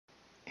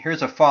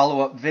Here's a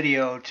follow-up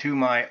video to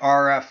my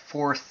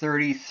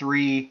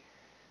RF433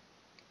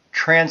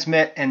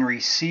 transmit and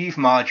receive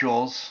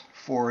modules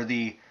for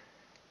the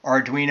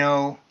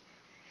Arduino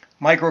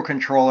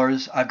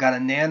microcontrollers. I've got a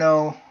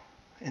Nano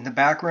in the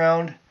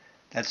background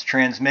that's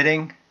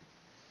transmitting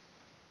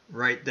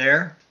right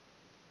there.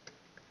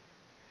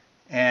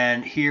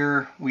 And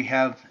here we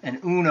have an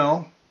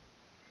Uno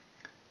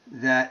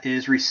that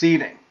is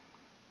receiving.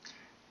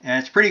 And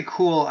it's pretty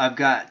cool. I've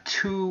got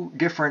two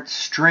different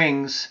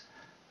strings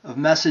of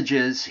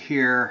messages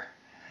here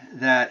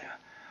that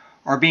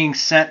are being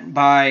sent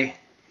by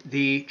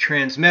the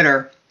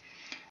transmitter,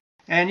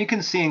 and you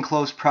can see in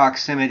close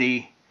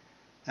proximity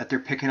that they're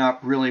picking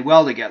up really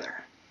well together.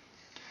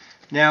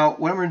 Now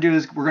what I'm going to do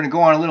is we're going to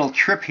go on a little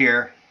trip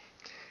here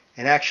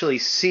and actually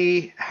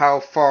see how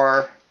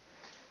far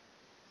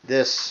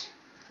this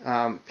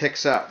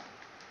picks up.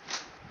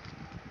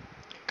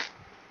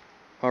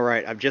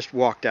 Alright, I've just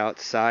walked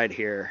outside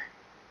here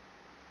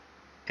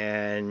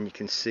and you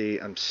can see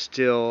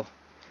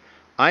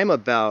I'm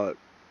about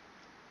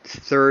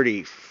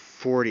 30,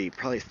 40,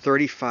 probably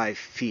 35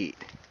 feet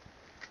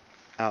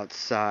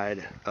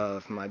outside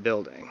of my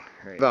building.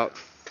 Right.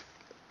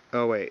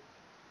 Oh wait,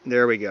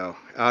 there we go,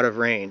 out of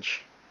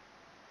range.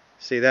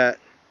 See that?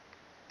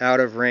 Out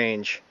of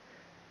range.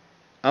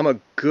 I'm a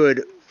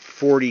good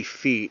 40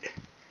 feet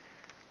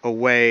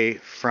away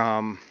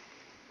from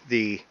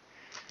the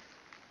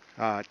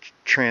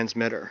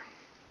transmitter.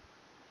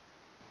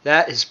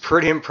 That is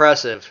pretty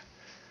impressive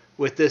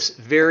with this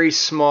very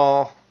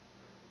small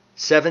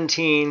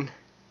 17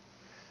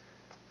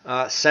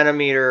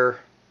 centimeter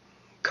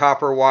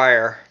copper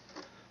wire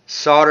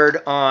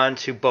soldered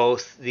onto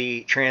both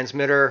the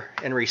transmitter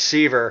and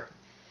receiver.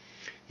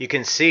 You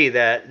can see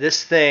that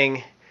this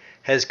thing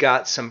has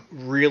got some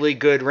really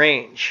good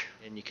range,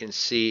 and you can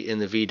see in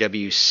the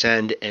VW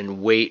send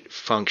and wait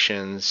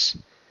functions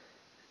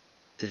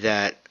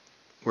that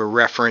we're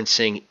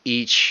referencing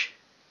each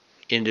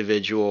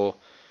individual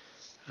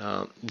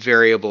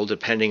variable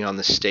depending on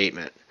the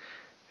statement.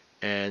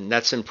 And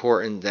that's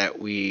important that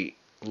we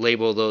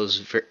label those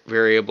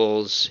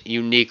variables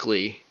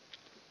uniquely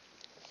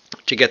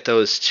to get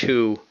those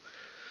two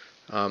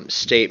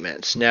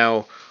statements.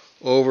 Now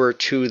over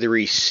to the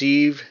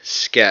receive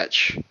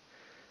sketch,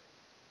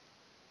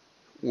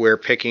 we're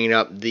picking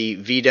up the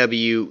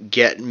VW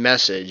get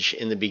message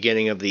in the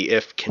beginning of the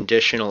if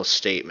conditional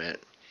statement,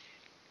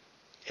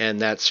 and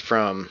that's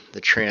from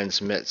the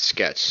transmit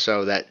sketch.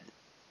 So that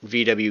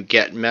VW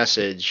get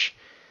message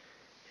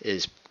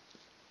is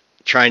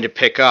trying to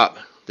pick up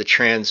the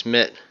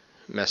transmit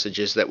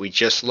messages that we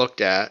just looked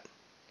at,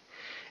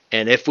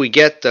 and if we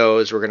get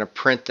those, we're going to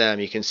print them.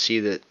 You can see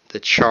that the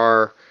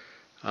char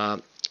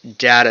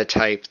data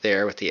type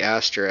there with the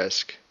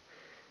asterisk,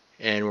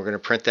 and we're going to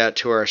print that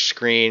to our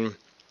screen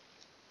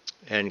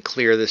and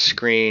clear the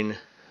screen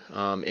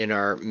in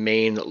our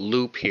main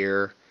loop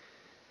here.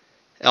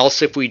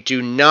 Else, if we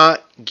do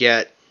not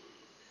get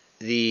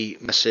the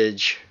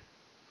message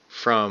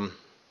from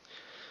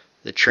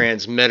the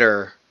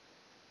transmitter,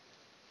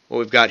 what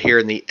we've got here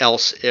in the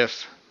else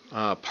if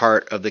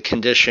part of the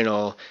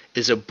conditional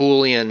is a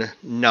Boolean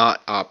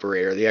not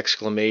operator, the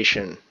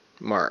exclamation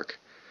mark.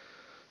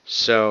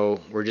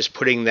 So we're just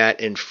putting that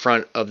in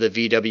front of the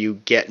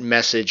VW get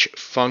message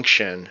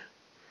function.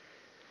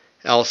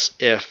 Else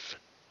if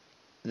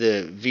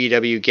the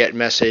VW get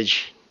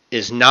message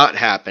is not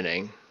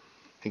happening,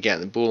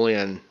 again the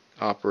Boolean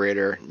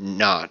operator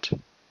not,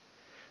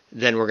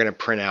 then we're going to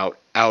print out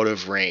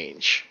of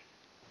range.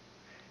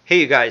 Hey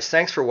you guys,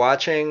 thanks for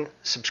watching.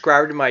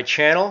 Subscribe to my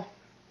channel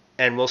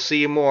and we'll see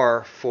you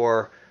more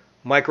for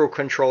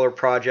microcontroller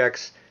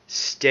projects.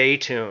 Stay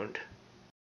tuned.